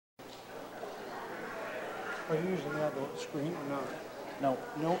Are you using that screen or not? No.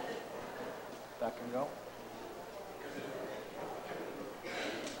 Nope. That can go.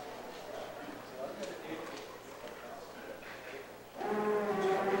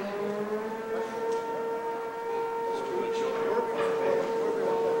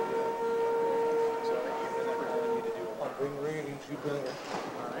 I'll bring Ray and you better.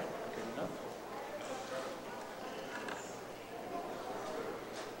 All right. Good enough.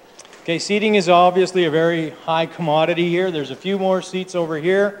 Okay, seating is obviously a very high commodity here. There's a few more seats over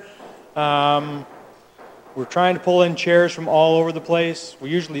here. We're trying to pull in chairs from all over the place. We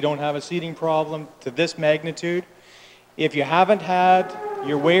usually don't have a seating problem to this magnitude. If you haven't had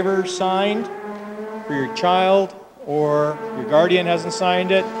your waiver signed for your child or your guardian hasn't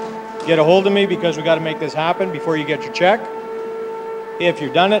signed it, get a hold of me because we got to make this happen before you get your check. If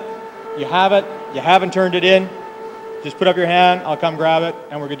you've done it, you have it, you haven't turned it in, just put up your hand, I'll come grab it,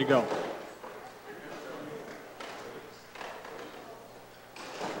 and we're good to go.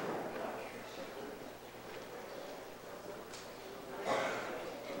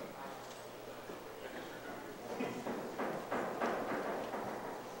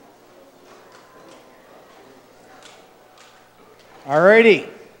 Alrighty.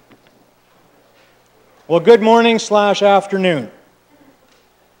 Well, good morning / afternoon.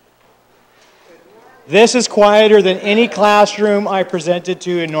 This is quieter than any classroom I presented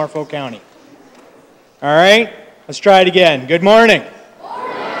to in Norfolk County. All right, let's try it again. Good morning. Good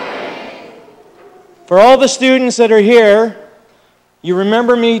morning. For all the students that are here, you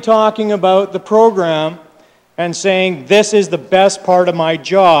remember me talking about the program and saying this is the best part of my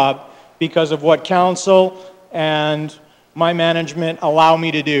job because of what council and my management allow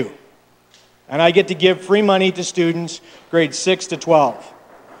me to do. And I get to give free money to students grades 6 to 12.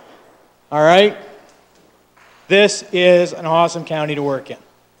 All right? This is an awesome county to work in.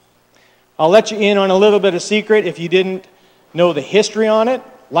 I'll let you in on a little bit of secret if you didn't know the history on it.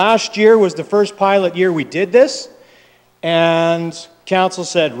 Last year was the first pilot year we did this, and council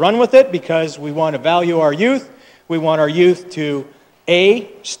said run with it because we want to value our youth. We want our youth to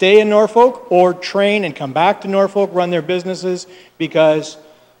A, stay in Norfolk, or train and come back to Norfolk, run their businesses, because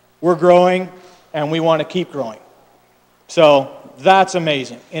we're growing and we want to keep growing. So that's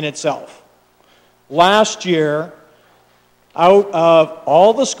amazing in itself. Last year, out of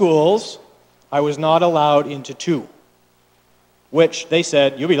all the schools, I was not allowed into 2, which they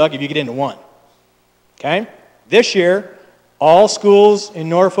said, you'll be lucky if you get into 1. Okay? This year, all schools in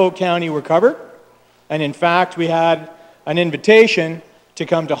Norfolk County were covered, and in fact, we had an invitation to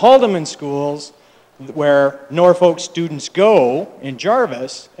come to Haldeman schools where Norfolk students go in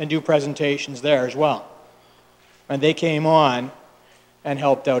Jarvis and do presentations there as well. And they came on and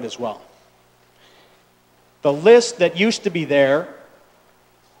helped out as well. The list that used to be there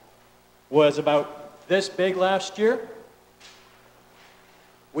was about this big last year.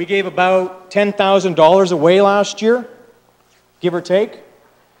 We gave about $10,000 away last year, give or take.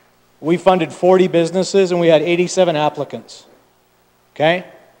 We funded 40 businesses and we had 87 applicants. Okay?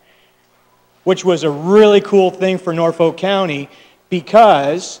 Which was a really cool thing for Norfolk County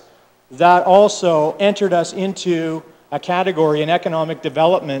because that also entered us into a category in economic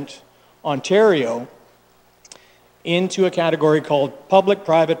development, Ontario, into a category called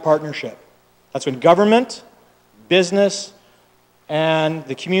public-private partnership. That's when government, business, and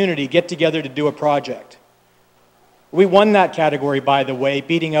the community get together to do a project. We won that category, by the way,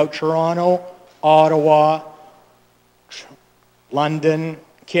 beating out Toronto, Ottawa, London,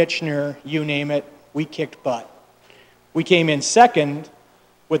 Kitchener, you name it, we kicked butt. We came in second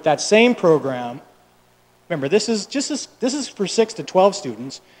with that same program. Remember, this is for 6 to 12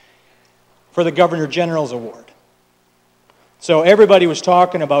 students for the Governor General's Award. So everybody was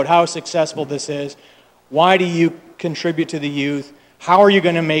talking about how successful this is. Why do you contribute to the youth? How are you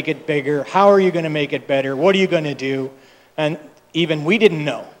going to make it bigger? How are you going to make it better? What are you going to do? And even we didn't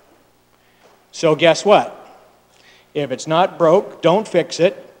know. So guess what? If it's not broke, don't fix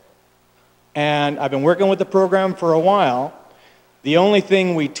it. And I've been working with the program for a while. The only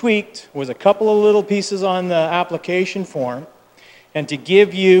thing we tweaked was a couple of little pieces on the application form. And to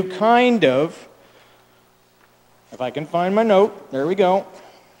give you kind of, if I can find my note, there we go.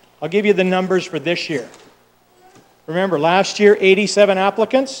 I'll give you the numbers for this year. Remember, last year, 87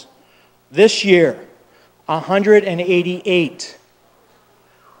 applicants. This year, 188.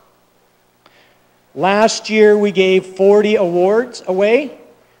 Last year, we gave 40 awards away.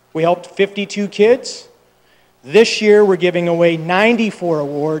 We helped 52 kids. This year, we're giving away 94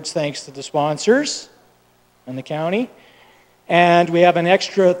 awards thanks to the sponsors and the county. And we have an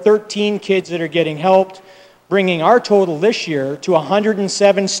extra 13 kids that are getting helped bringing our total this year to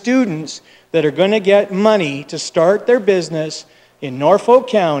 107 students that are going to get money to start their business in Norfolk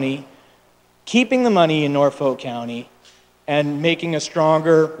County, keeping the money in Norfolk County, and making a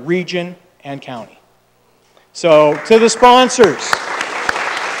stronger region and county. So, to the sponsors.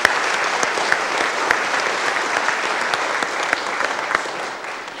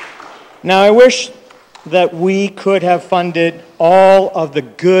 Now, I wish that we could have funded all of the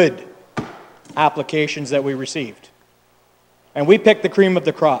good applications that we received. And we picked the cream of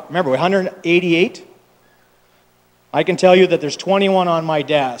the crop. Remember, 188? I can tell you that there's 21 on my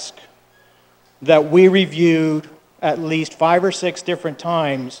desk that we reviewed at least 5 or 6 different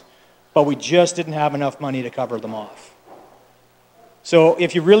times, but we just didn't have enough money to cover them off. So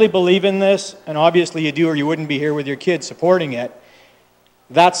if you really believe in this, and obviously you do or you wouldn't be here with your kids supporting it,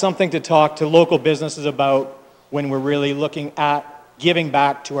 that's something to talk to local businesses about when we're really looking at giving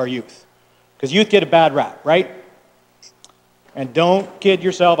back to our youth. Because youth get a bad rap, right? And don't kid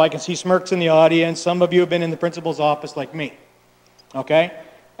yourself. I can see smirks in the audience. Some of you have been in the principal's office like me. Okay?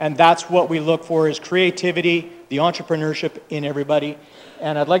 And that's what we look for, is creativity, the entrepreneurship in everybody.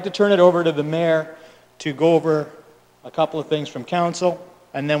 And I'd like to turn it over to the mayor to go over a couple of things from council,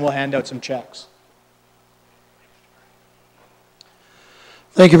 and then we'll hand out some checks.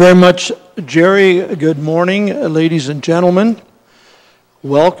 Thank you very much, Jerry. Good morning, ladies and gentlemen.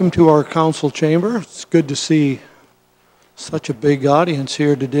 Welcome to our council chamber. It's good to see such a big audience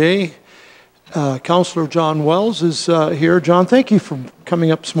here today. Councillor John Wells is here. John, thank you for coming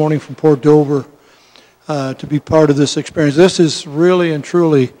up this morning from Port Dover to be part of this experience. This is really and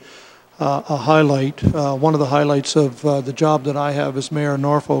truly a highlight, one of the highlights of the job that I have as mayor of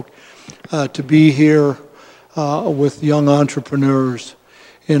Norfolk, to be here with young entrepreneurs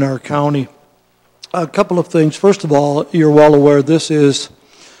in our county. A couple of things. First of all, you're well aware this is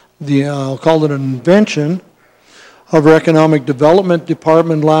the, I'll call it an invention of our Economic Development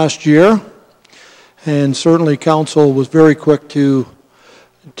Department last year, and certainly Council was very quick to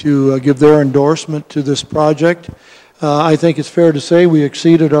give their endorsement to this project. I think it's fair to say we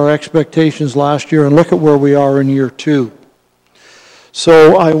exceeded our expectations last year, and look at where we are in year 2.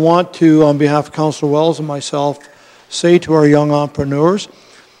 So I want to, on behalf of Councillor Wells and myself, say to our young entrepreneurs,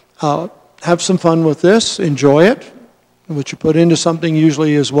 have some fun with this, enjoy it. What you put into something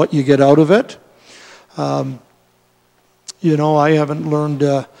usually is what you get out of it. You know, I haven't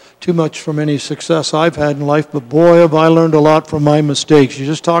learned too much from any success I've had in life, but boy, have I learned a lot from my mistakes. You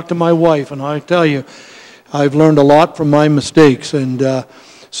just talk to my wife, and I tell you, I've learned a lot from my mistakes. And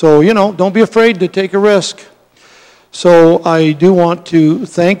so, you know, don't be afraid to take a risk. So I do want to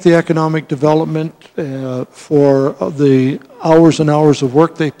thank the Economic Development for the hours and hours of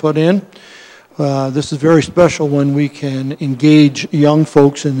work they put in. This is very special when we can engage young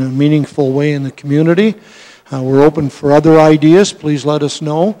folks in a meaningful way in the community. We're open for other ideas. Please let us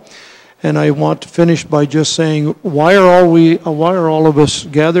know. And I want to finish by just saying, why are all of us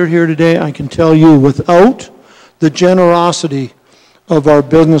gathered here today? I can tell you, without the generosity of our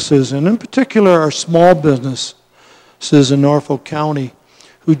businesses, and in particular our small businesses in Norfolk County,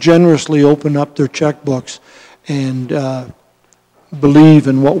 who generously open up their checkbooks and believe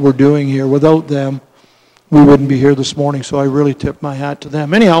in what we're doing here. Without them, we wouldn't be here this morning, so I really tip my hat to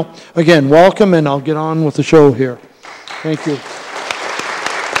them. Anyhow, again, welcome, and I'll get on with the show here. Thank you.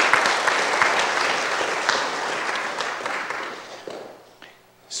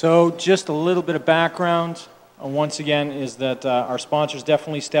 So just a little bit of background, once again, is that our sponsors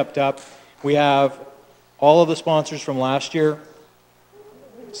definitely stepped up. We have all of the sponsors from last year,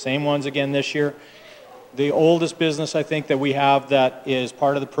 same ones again this year. The oldest business, I think, that we have that is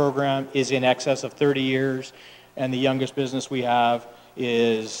part of the program is in excess of 30 years, and the youngest business we have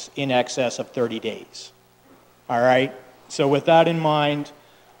is in excess of 30 days. All right? So with that in mind,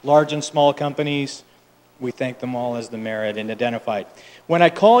 large and small companies, we thank them all as the mayor had identified. When I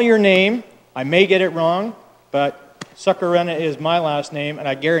call your name, I may get it wrong, but Succarena is my last name, and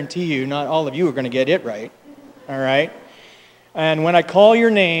I guarantee you not all of you are going to get it right. All right? And when I call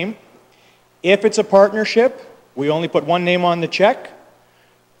your name, if it's a partnership, we only put one name on the check.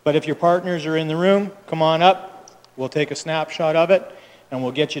 But if your partners are in the room, come on up. We'll take a snapshot of it, and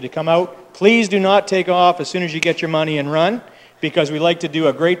we'll get you to come out. Please do not take off as soon as you get your money and run, because we like to do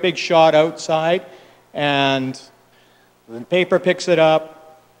a great big shot outside, and the paper picks it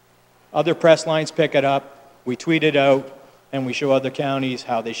up, other press lines pick it up, we tweet it out, and we show other counties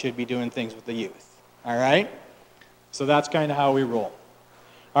how they should be doing things with the youth. All right? So that's kind of how we roll.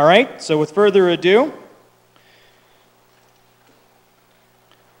 All right, so with further ado,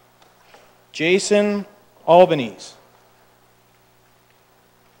 Jason Albanese.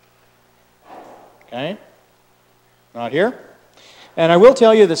 Okay? Not here. And I will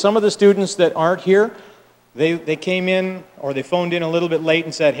tell you that some of the students that aren't here, they came in or they phoned in a little bit late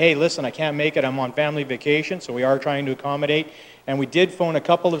and said, hey, listen, I can't make it. I'm on family vacation, so we are trying to accommodate. And we did phone a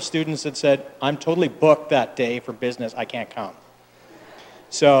couple of students that said, I'm totally booked that day for business. I can't come.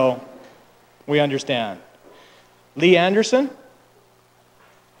 So we understand. Lee Anderson?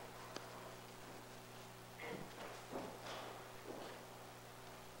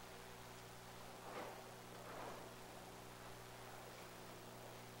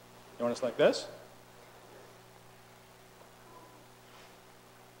 You want us like this?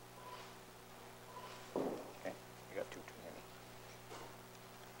 Okay, you got too many.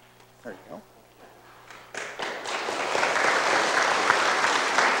 There you go.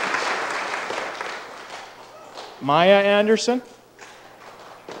 Maya Anderson?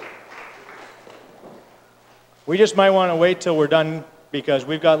 We just might want to wait till we're done because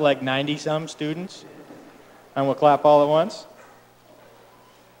we've got like 90-some students, and we'll clap all at once.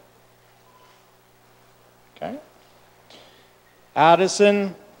 Okay.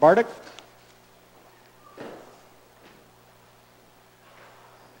 Addison Bardick.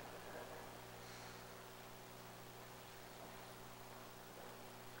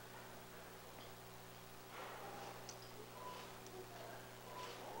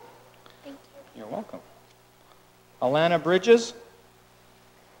 Thank you. You're welcome. Alana Bridges.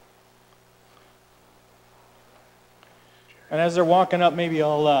 And as they're walking up, maybe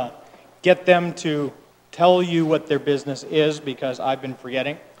I'll get them to tell you what their business is because I've been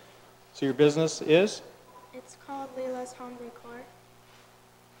forgetting. So your business is? It's called Leila's Home Decor.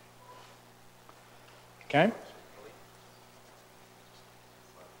 Okay.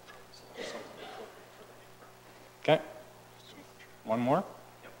 Okay. One more?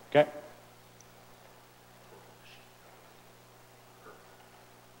 Okay.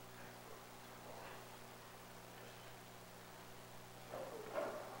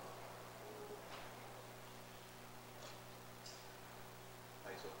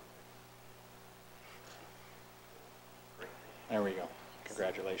 There we go.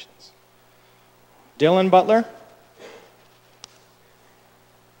 Congratulations. Dylan Butler.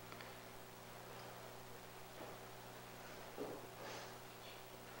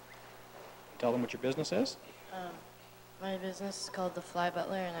 Tell them what your business is. My business is called The Fly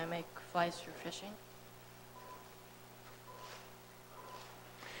Butler, and I make flies for fishing.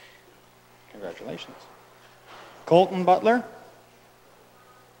 Congratulations. Colton Butler.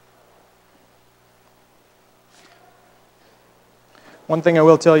 One thing I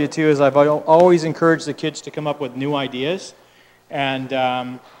will tell you too is I've always encouraged the kids to come up with new ideas, and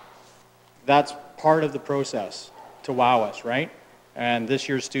that's part of the process to wow us, right? And this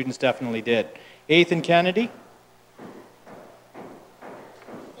year's students definitely did. Ethan Kennedy?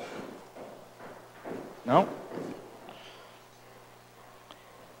 No?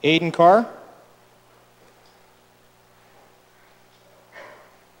 Aiden Carr?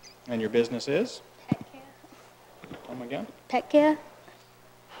 And your business is? Pet care. Come again? Pet care.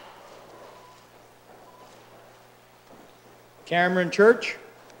 Cameron Church?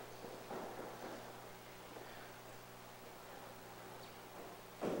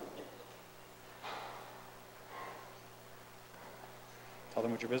 Tell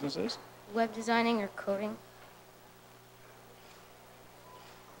them what your business is. Web designing or coding.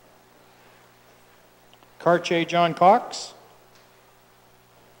 Cartier John Cox?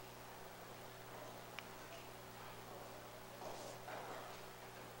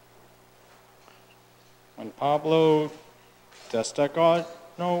 And Pablo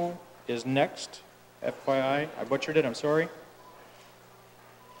Destacano is next. FYI, I butchered it, I'm sorry.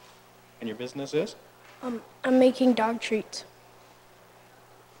 And your business is? I'm making dog treats.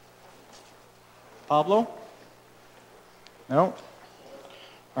 Pablo? No?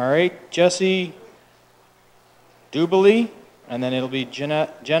 All right, Jesse Dubley, and then it'll be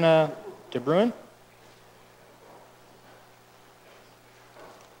Jenna DeBruin.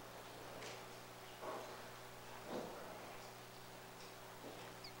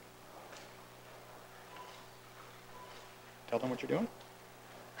 Tell them what you're doing.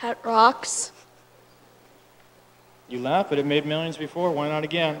 Pet rocks. You laugh, but it made millions before. Why not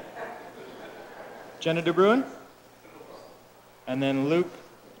again? Jenna DeBruin. And then Luke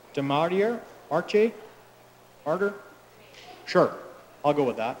DeMartier. Marche? Martyr? Sure. I'll go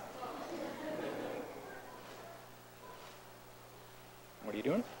with that. What are you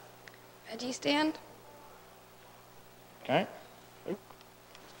doing? Veggie stand. Okay. Luke.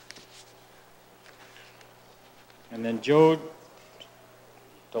 And then Joe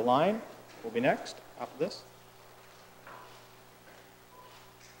DeLine will be next after this.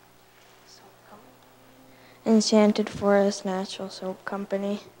 Enchanted Forest Natural Soap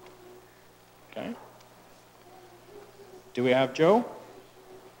Company. Okay. Do we have Joe?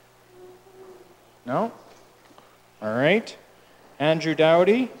 No? All right. Andrew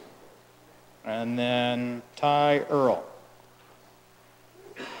Dowdy. And then Ty Earl.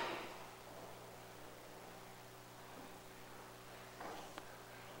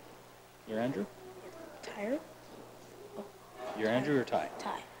 You're Andrew? Tired? You're Andrew or Ty?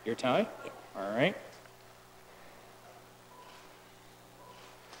 Ty. You're Ty? Yeah. All right.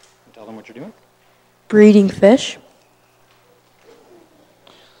 Tell them what you're doing. Breeding fish.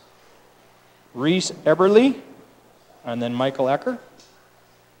 Reese Eberly, and then Michael Ecker.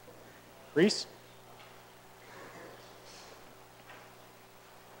 Reese?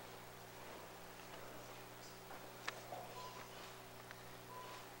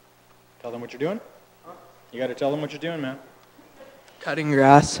 Tell them what you're doing. You got to tell them what you're doing, man. Cutting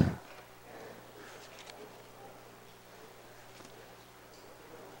grass.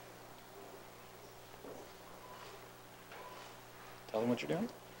 Tell them what you're doing.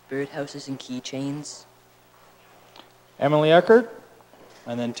 Birdhouses and keychains. Emily Eckert,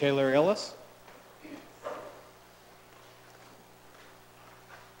 and then Taylor Ellis.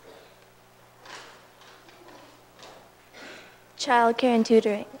 Childcare and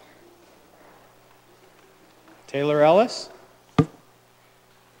tutoring. Taylor Ellis.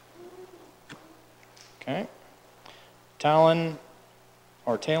 Okay. Talon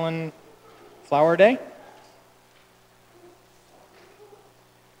Flower Day.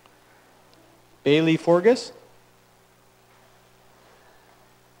 Bailey Forgus.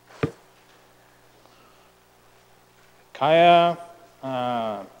 Kaya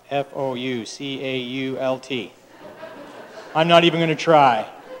F-O-U-C-A-U-L-T. I'm not even going to try.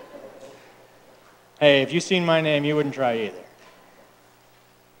 Hey, if you've seen my name, you wouldn't try either.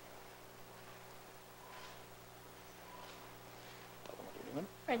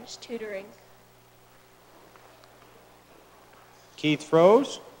 French tutoring. Keith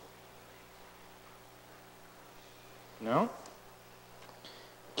Froese? No?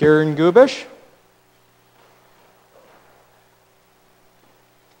 Kieran Gubish?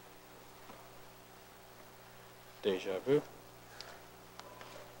 Deja vu.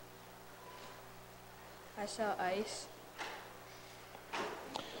 I saw ice.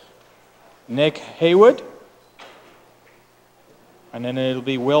 Nick Haywood? And then it'll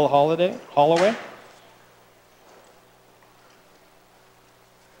be Will Holloway?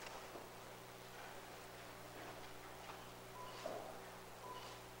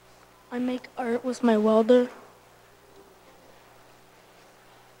 I make art with my welder.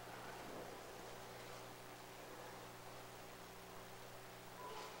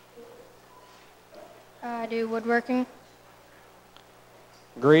 I do woodworking.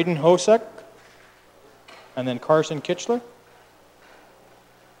 Graydon Hosek? And then Carson Kitchler?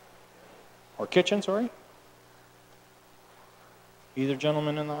 Or Kitchen, sorry? Either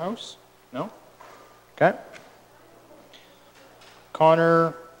gentleman in the house? No? Okay.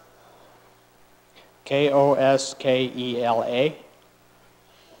 Connor Koskela?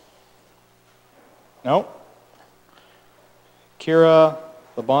 No? Kira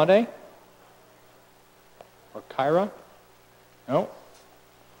Labonte? Or Kyra? No?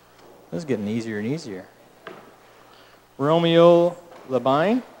 This is getting easier and easier. Romeo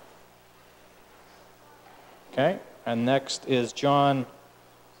Labine? Okay, and next is John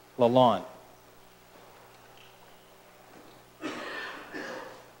Lalonde.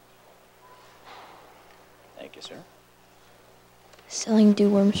 Thank you, sir. Selling dew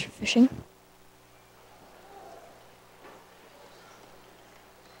worms for fishing.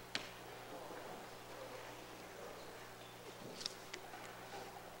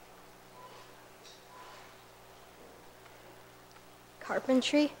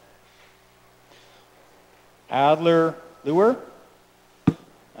 Carpentry. Adler Luer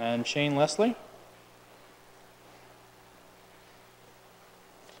and Shane Leslie.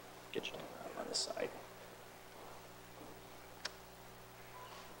 Get you on this side.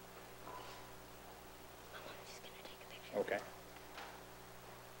 Okay.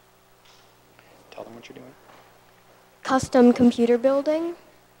 Tell them what you're doing. Custom computer building.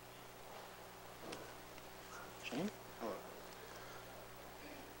 Shane?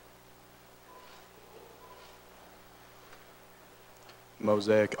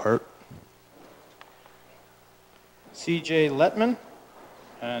 Mosaic art. CJ Letman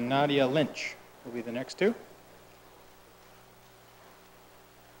and Nadia Lynch will be the next two.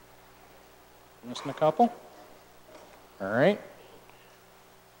 Missing a couple. All right.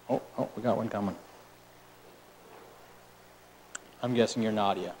 Oh, we got one coming. I'm guessing you're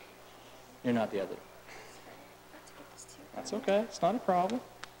Nadia. You're not the other. That's okay. It's not a problem.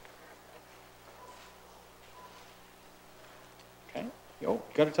 Okay. Yo, you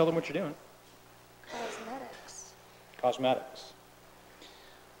got to tell them what you're doing. Cosmetics. Cosmetics.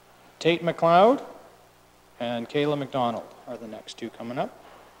 Tate McLeod and Kayla McDonald are the next two coming up.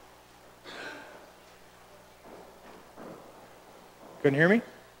 Couldn't hear me?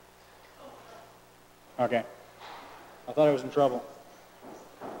 Okay. I thought I was in trouble.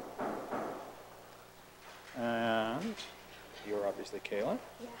 And you're obviously Kayla.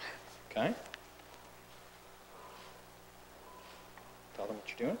 Yeah. Okay. Tell them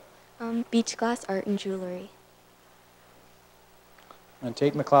what you're doing. Beach glass art and jewelry. And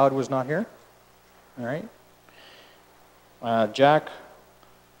Tate McLeod was not here. All right. Jack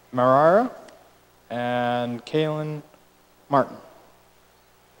Marara and Kaylin Martin.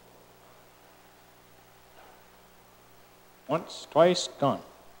 Once, twice, gone.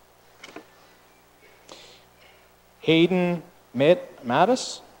 Hayden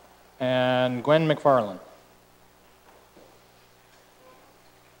Mattis and Gwen McFarland.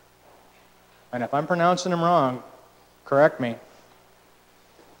 And if I'm pronouncing them wrong, correct me.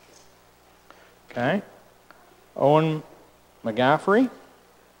 Okay. Owen McGaffrey,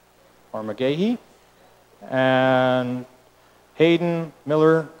 or McGahee, and Hayden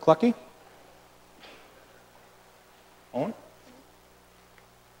Miller Clucky. Owen?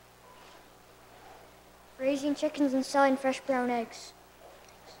 Raising chickens and selling fresh brown eggs.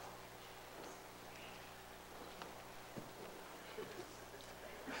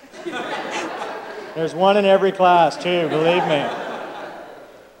 There's one in every class, too, believe me.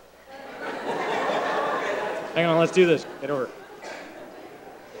 Hang on, let's do this. Get over.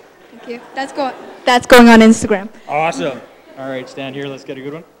 Thank you. That's going on Instagram. Awesome. All right, stand here. Let's get a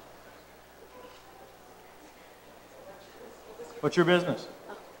good one. What's your business?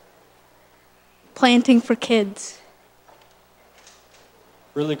 Planting for kids.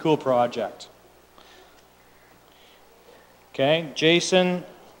 Really cool project. Okay, Jason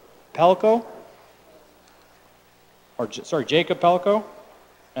Pelko, Jacob Pelko,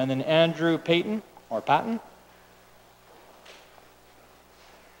 and then Andrew Patton, or Patton.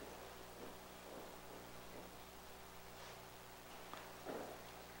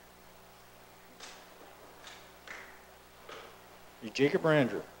 You Jacob or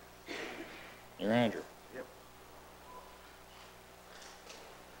Andrew? You're Andrew.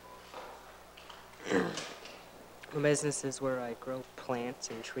 Yep. My business is where I grow plants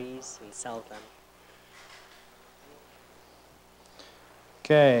and trees and sell them.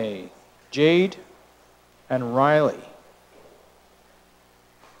 Okay, Jade and Riley.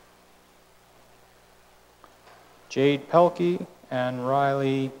 Jade Pelkey and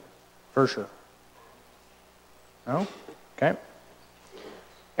Riley Verscher. No? Okay.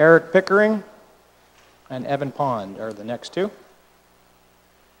 Eric Pickering and Evan Pond are the next two.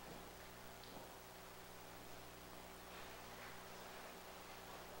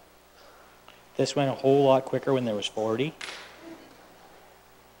 This went a whole lot quicker when there was 40.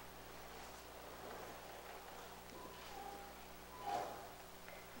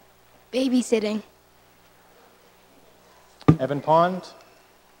 Babysitting. Evan Pond?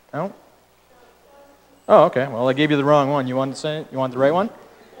 No? Oh, okay. Well, I gave you the wrong one. You want to say it? You want the right one?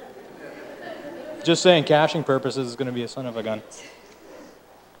 Just saying, caching purposes is going to be a son of a gun.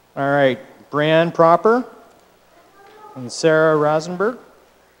 All right. Brianne Proper and Sarah Rosenberg.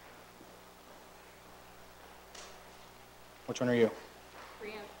 Which one are you?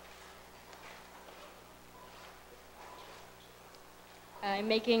 I'm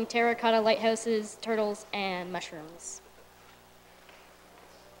making terracotta lighthouses, turtles, and mushrooms.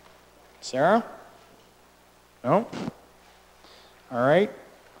 Sarah? No? All right.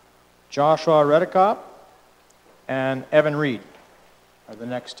 Joshua Redekop and Evan Reed are the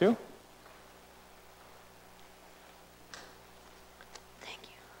next two. Thank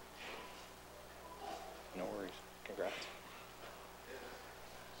you. No worries. Congrats.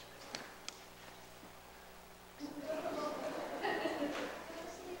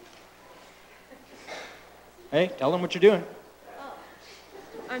 Hey, tell them what you're doing.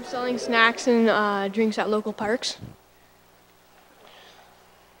 I'm selling snacks and drinks at local parks.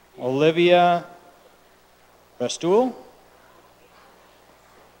 Olivia Restoul.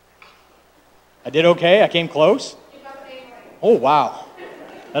 I did okay. I came close. Oh, wow.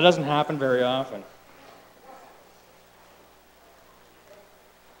 That doesn't happen very often.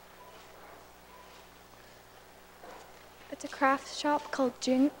 It's a craft shop called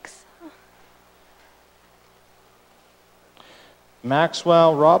Jinx.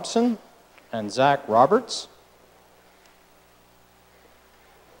 Maxwell Robson and Zach Roberts.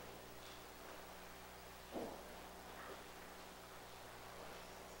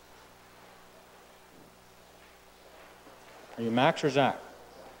 Are you Max or Zach?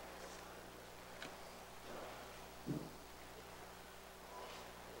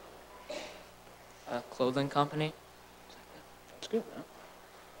 A clothing company. That's good, man.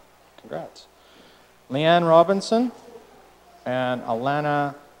 Congrats. Leanne Robinson and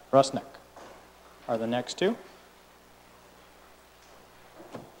Alana Rusnick are the next two.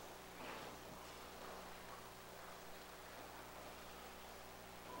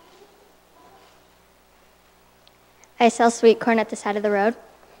 I sell sweet corn at the side of the road.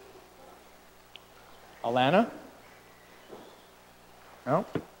 Alana? No?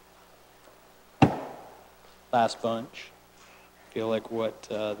 Last bunch. Feel like what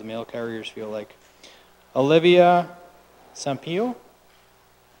the mail carriers feel like. Olivia Sampio?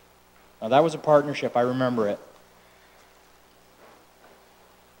 Now that was a partnership, I remember it.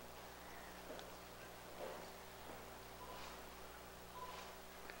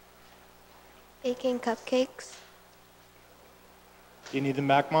 Baking cupcakes. Do you need them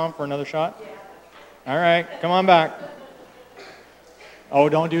back, Mom, for another shot? Yeah. All right, come on back. Oh,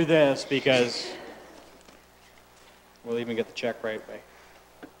 don't do this because we'll even get the check right away.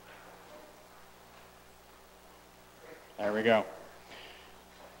 There we go.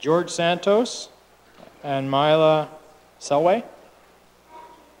 George Santos and Mila Selway.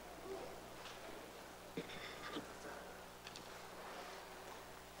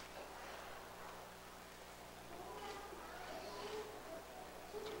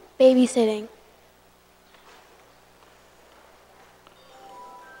 Babysitting.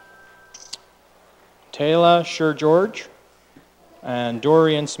 Taylor Sure George and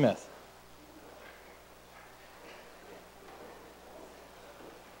Dorian Smith.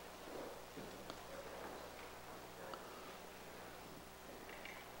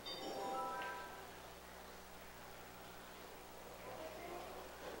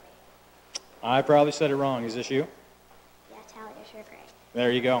 I probably said it wrong. Is this you? Yeah, Talia, sure, great.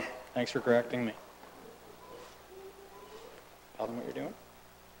 There you go. Thanks for correcting me. Tell them what you're doing.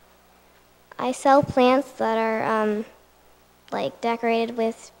 I sell plants that are like decorated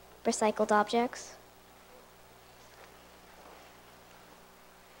with recycled objects.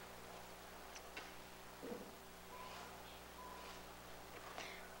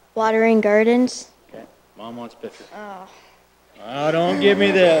 Watering gardens. Okay. Mom wants pictures. Oh. Oh, don't give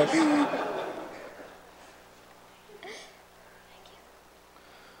me this.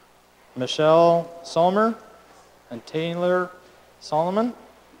 Michelle Solmer and Taylor Solomon.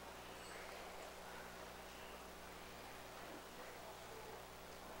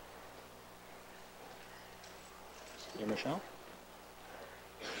 You, Michelle?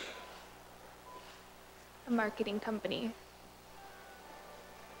 A marketing company.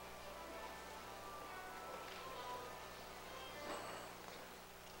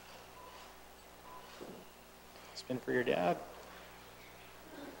 Spin for your dad.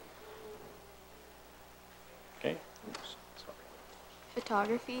 Okay. Oops, sorry.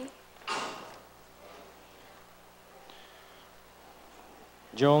 Photography.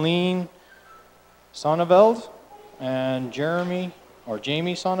 Jolene Sonneveld and Jamie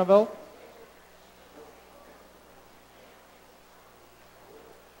Sonneveld.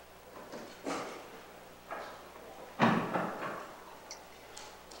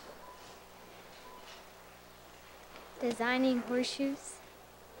 Designing horseshoes.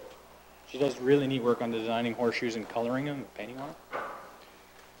 She does really neat work on designing horseshoes and coloring them and painting on them.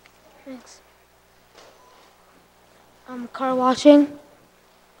 Thanks. Car washing.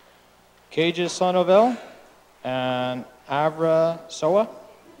 Cages Sonovel and Avra Soa.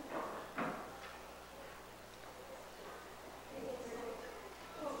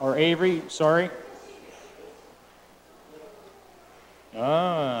 Or Avery, sorry.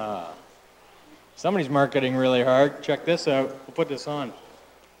 Ah. Somebody's marketing really hard. Check this out. We'll put this on.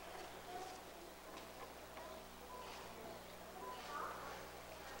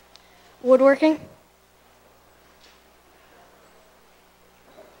 Woodworking.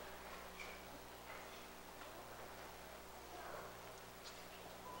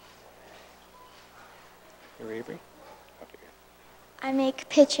 You're Avery? Okay. I make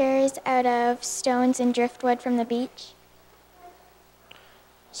pictures out of stones and driftwood from the beach.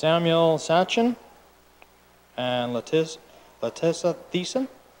 Samuel Sachin and Letissa Thiessen.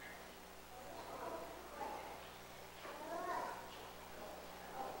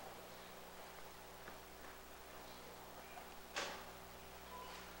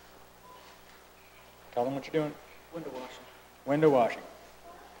 Tell them what you're doing. Window washing. Window washing.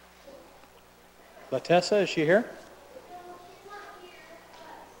 Letessa, is she here?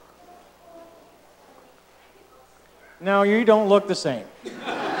 No, you don't look the same.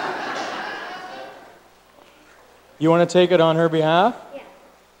 You want to take it on her behalf? Yeah.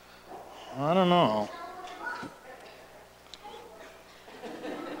 I don't know.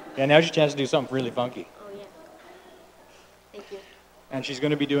 Yeah, now's your chance to do something really funky. Oh, yeah. Thank you. And she's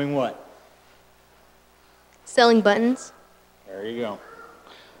going to be doing what? Selling buttons. There you go.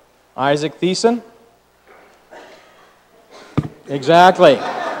 Isaac Thiessen? Exactly.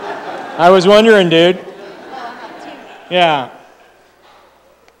 I was wondering, dude. Yeah.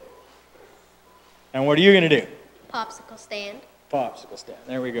 And what are you going to do? Popsicle stand. Popsicle stand.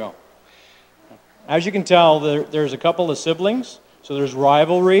 There we go. As you can tell, there's a couple of siblings, so there's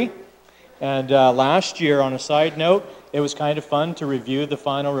rivalry. And last year, on a side note, it was kind of fun to review the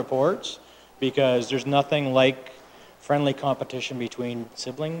final reports because there's nothing like friendly competition between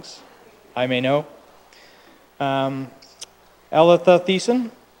siblings, I may know. Elitha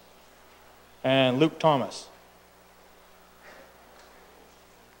Thiessen and Luke Thomas.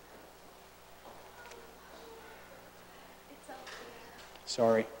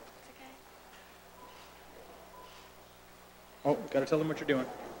 Sorry. Oh, gotta tell them what you're doing.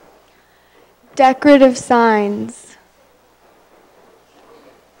 Decorative signs.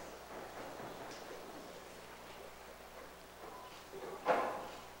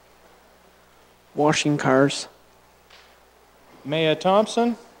 Washing cars. Maya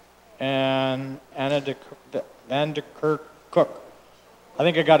Thompson and Anna Van de Cook. I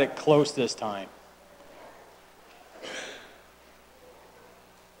think I got it close this time.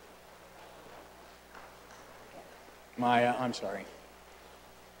 Maya, I'm sorry.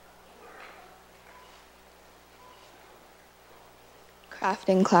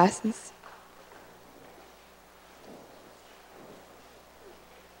 Crafting classes.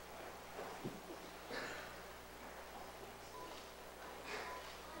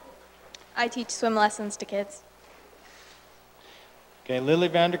 I teach swim lessons to kids. Okay, Lily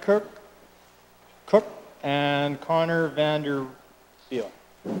Cook and Connor Vanderbilt. Thank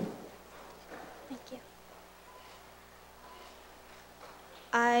you.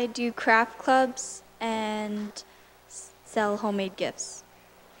 I do craft clubs and sell homemade gifts.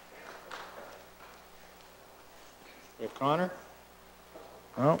 We have Connor.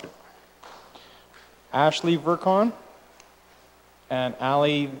 Oh. Ashley Vercon and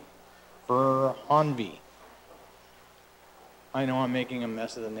Ali Verhonby. I know I'm making a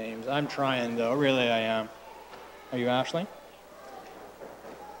mess of the names. I'm trying though, really I am. Are you Ashley?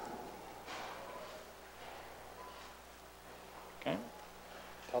 Okay.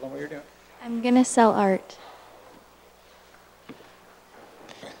 Tell them what you're doing. I'm gonna sell art.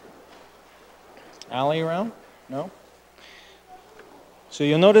 Ali around? No? So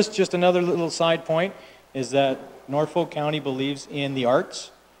you'll notice just another little side point is that Norfolk County believes in the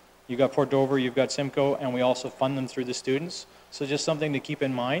arts. You've got Port Dover, you've got Simcoe, and we also fund them through the students. So just something to keep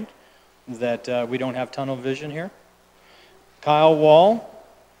in mind that we don't have tunnel vision here. Kyle Wall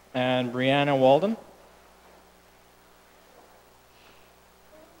and Brianna Walden.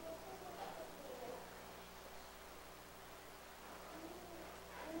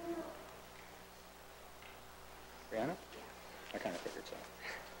 Brianna? I kind of figured so.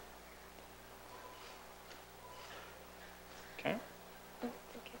 Okay.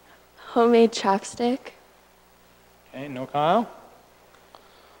 Homemade chapstick. Okay, no Kyle.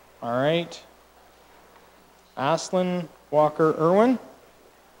 All right. Aslyn Walker Irwin.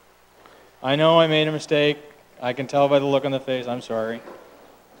 I know I made a mistake. I can tell by the look on the face. I'm sorry.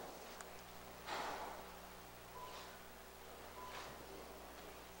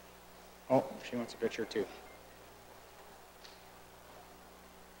 Oh, she wants a picture too.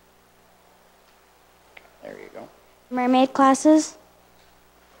 There you go. Mermaid classes.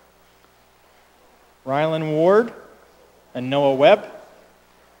 Rylan Ward and Noah Webb.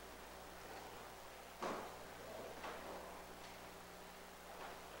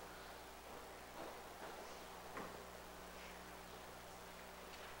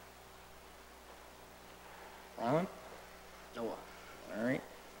 Rylan? Noah. All right.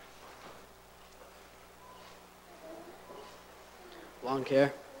 Lawn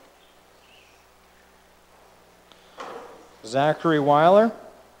care. Zachary Weiler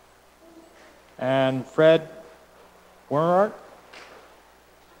and Fred Werner.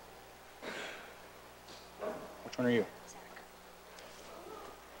 Which one are you?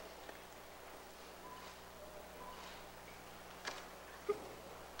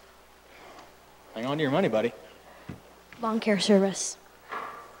 Hang on to your money, buddy. Lawn care service.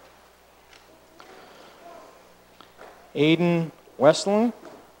 Aiden Westland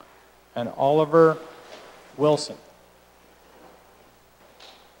and Oliver Wilson.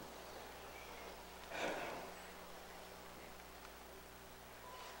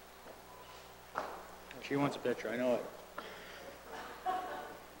 She wants a picture, I know it.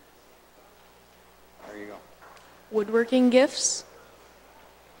 There you go. Woodworking gifts.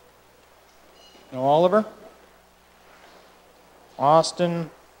 No Oliver?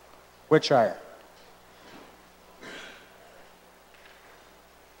 Austin Witchire.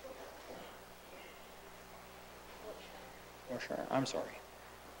 Witchire, I'm sorry.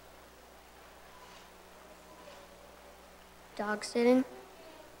 Dog sitting.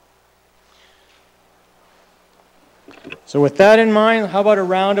 So with that in mind, how about a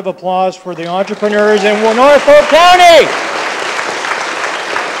round of applause for the entrepreneurs in Norfolk County?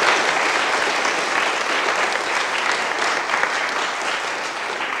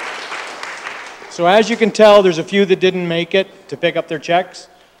 So as you can tell, there's a few that didn't make it to pick up their checks.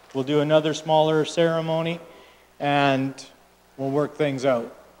 We'll do another smaller ceremony and we'll work things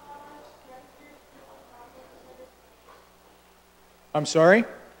out. I'm sorry?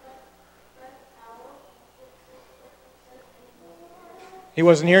 He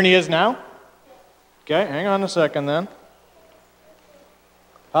wasn't here and he is now? Okay, hang on a second then.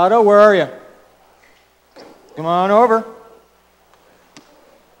 Otto, where are you? Come on over.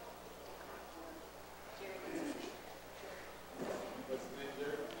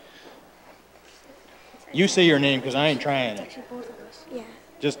 You say your name because I ain't trying it. Actually, both of us. Yeah.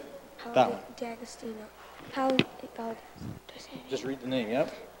 Just that one. D'Agostino. Paolo. Just read the name,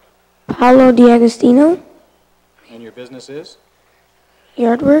 yep. Paolo D'Agostino. And your business is?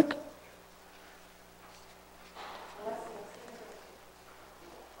 Yard work.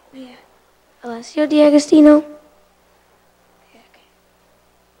 Yeah. Alessio D'Agostino. Yeah, okay.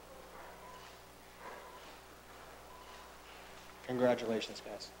 Congratulations,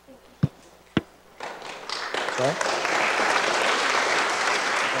 guys. Sorry?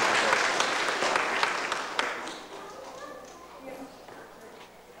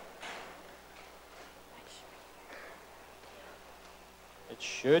 It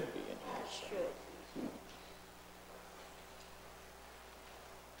should be in here.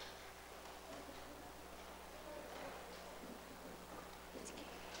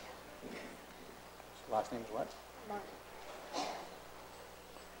 Last name's what? Martin.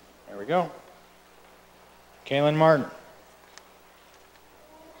 There we go. Kaylin Martin.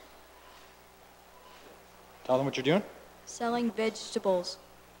 Tell them what you're doing. Selling vegetables.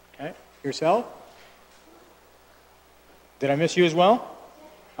 Okay. Yourself? Did I miss you as well?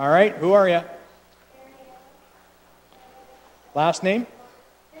 All right. Who are you? Last name?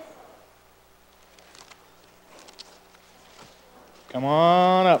 Come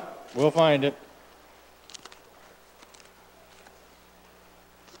on up. We'll find it.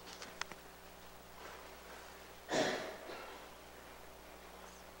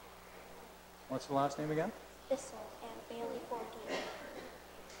 What's the last name again? Bissell and Bailey Forky.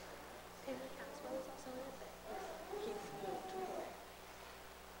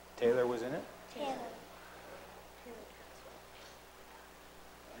 Taylor was in it? Taylor.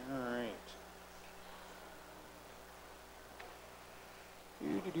 All right.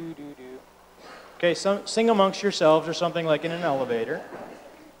 Okay, sing amongst yourselves or something like in an elevator.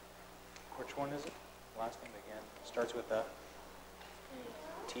 Which one is it? Last name again. Starts with a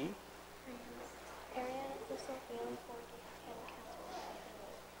T? Ariana Bissell, Bailey Forky, and Castle.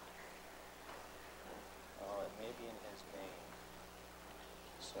 Oh, it may be in his name.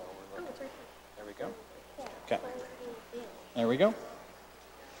 So we're looking. There we go. Okay. There we go.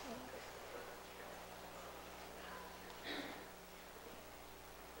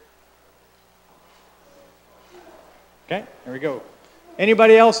 Okay, there we go.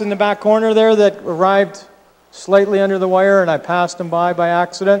 Anybody else in the back corner there that arrived slightly under the wire and I passed them by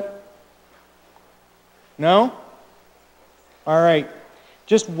accident? No? All right.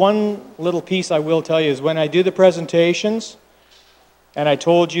 Just one little piece I will tell you is when I do the presentations, and I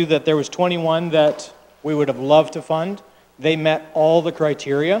told you that there was 21 that we would have loved to fund, they met all the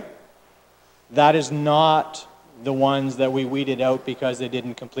criteria. That is not the ones that we weeded out because they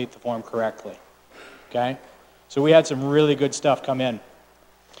didn't complete the form correctly. Okay? So we had some really good stuff come in.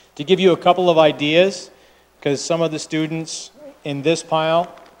 To give you a couple of ideas, because some of the students in this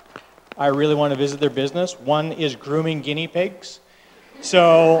pile, I really want to visit their business. One is grooming guinea pigs.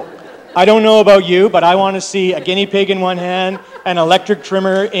 So I don't know about you, but I want to see a guinea pig in one hand and an electric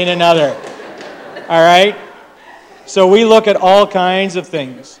trimmer in another. All right? So we look at all kinds of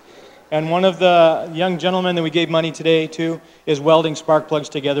things. And one of the young gentlemen that we gave money today to is welding spark plugs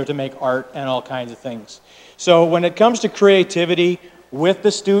together to make art and all kinds of things. So when it comes to creativity with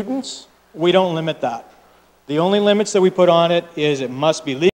the students, we don't limit that. The only limits that we put on it is it must be legal.